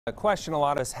A question a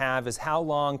lot of us have is how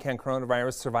long can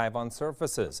coronavirus survive on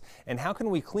surfaces? And how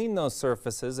can we clean those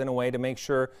surfaces in a way to make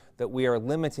sure that we are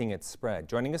limiting its spread?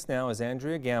 Joining us now is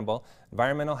Andrea Gamble,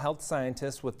 environmental health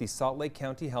scientist with the Salt Lake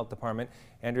County Health Department.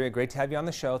 Andrea, great to have you on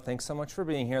the show. Thanks so much for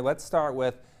being here. Let's start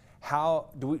with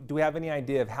do we have any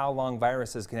idea of how long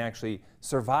viruses can actually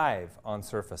survive on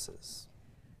surfaces?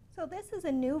 So this is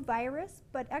a new virus,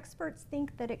 but experts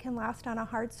think that it can last on a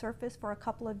hard surface for a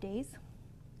couple of days.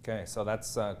 Okay, so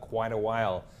that's quite a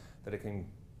while that it can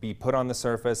be put on the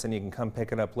surface and you can come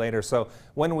pick it up later. So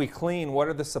when we clean, what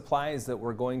are the supplies that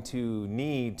we're going to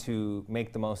need to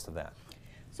make the most of that?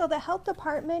 So the health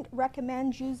department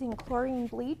recommends using chlorine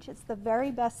bleach. It's the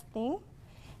very best thing.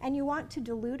 And you want to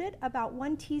dilute it about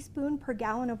 1 teaspoon per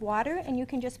gallon of water, and you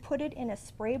can just put it in a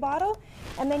spray bottle,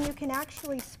 and then you can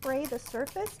actually spray the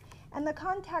surface, and the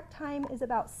contact time is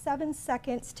about 7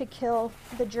 seconds to kill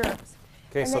the germs.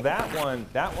 Okay, so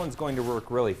that one's going to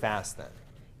work really fast then?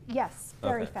 Yes,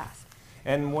 very fast.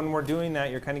 And when we're doing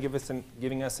that, you're kind of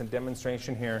giving us a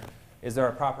demonstration here. Is there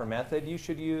a proper method you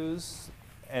should use?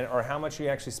 Or how much are you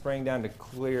actually spraying down to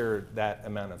clear that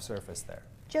amount of surface there?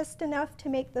 Just enough to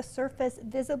make the surface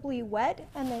visibly wet,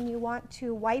 and then you want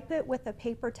to wipe it with a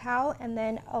paper towel and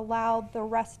then allow the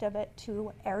rest of it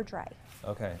to air dry.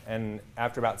 Okay, and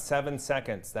after about 7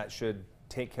 seconds, that should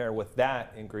take care with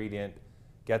that ingredient,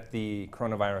 get the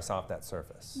coronavirus off that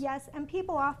surface. Yes, and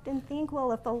people often think,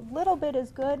 well, if a little bit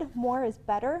is good, more is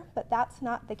better, but that's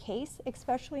not the case,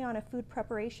 especially on a food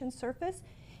preparation surface.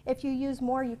 If you use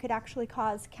more, you could actually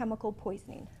cause chemical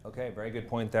poisoning. Okay, very good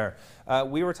point there.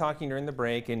 We were talking during the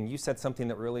break, and you said something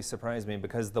that really surprised me,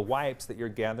 because the wipes that you're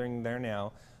gathering there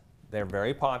now, they're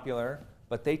very popular,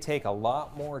 but they take a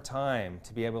lot more time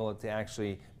to be able to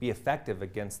actually be effective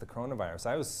against the coronavirus.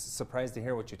 I was surprised to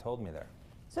hear what you told me there.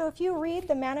 So if you read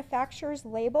the manufacturer's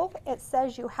label, it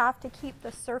says you have to keep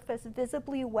the surface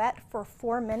visibly wet for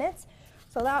 4 minutes.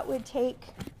 So that would take,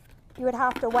 you would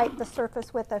have to wipe the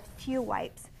surface with a few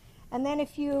wipes. And then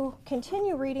if you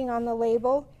continue reading on the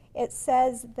label, it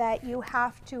says that you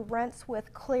have to rinse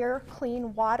with clear,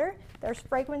 clean water. There's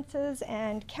fragrances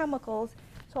and chemicals,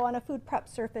 so on a food prep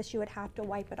surface you would have to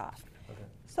wipe it off. Okay.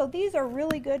 So these are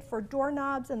really good for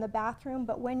doorknobs in the bathroom,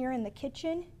 but when you're in the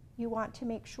kitchen, you want to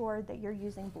make sure that you're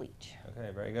using bleach. Okay,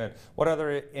 very good. What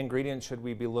other ingredients should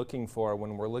we be looking for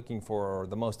when we're looking for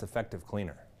the most effective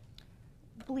cleaner?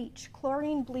 Bleach.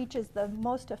 Chlorine bleach is the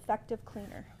most effective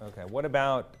cleaner. Okay, what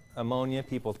about ammonia?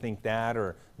 People think that,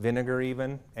 or vinegar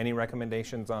even. Any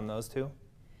recommendations on those two?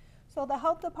 So the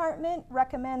health department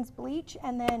recommends bleach,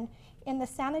 and then in the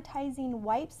sanitizing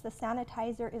wipes, the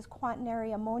sanitizer is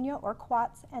quaternary ammonia, or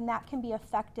quats, and that can be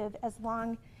effective as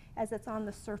long as it's on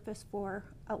the surface for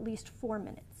at least 4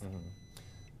 minutes. Mm-hmm.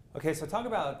 Okay, so talk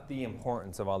about the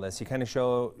importance of all this. You kind of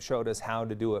showed us how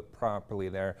to do it properly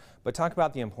there, but talk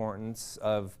about the importance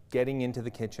of getting into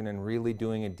the kitchen and really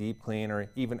doing a deep clean, or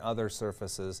even other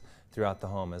surfaces throughout the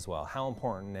home as well. How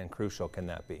important and crucial can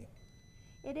that be?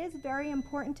 It is very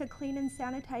important to clean and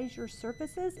sanitize your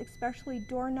surfaces, especially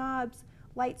doorknobs,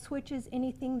 light switches,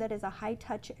 anything that is a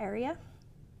high-touch area.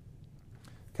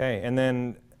 Okay, and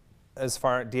then as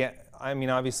far, I mean,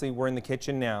 obviously we're in the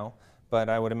kitchen now, but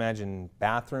I would imagine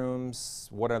bathrooms.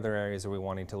 What other areas are we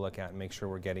wanting to look at and make sure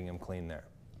we're getting them clean there?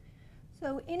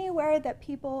 So anywhere that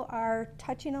people are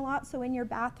touching a lot, so in your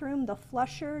bathroom, the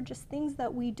flusher, just things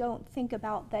that we don't think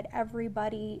about that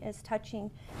everybody is touching.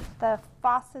 The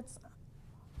faucets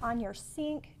on your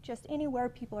sink, just anywhere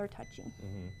people are touching.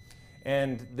 Mm-hmm.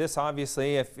 And this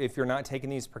obviously, if you're not taking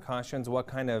these precautions, what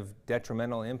kind of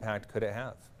detrimental impact could it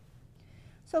have?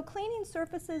 So cleaning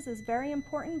surfaces is very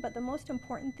important, but the most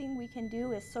important thing we can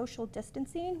do is social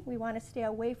distancing. We want to stay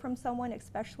away from someone,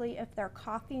 especially if they're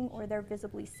coughing or they're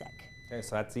visibly sick. Okay,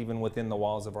 so that's even within the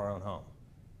walls of our own home?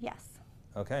 Yes.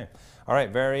 Okay. All right,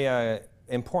 very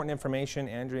important information,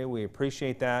 Andrea. We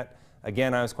appreciate that.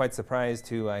 Again, I was quite surprised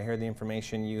to hear the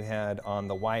information you had on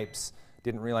the wipes.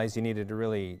 Didn't realize you needed to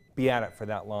really be at it for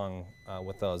that long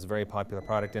with those. Very popular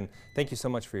product. And thank you so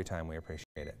much for your time. We appreciate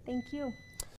it. Thank you.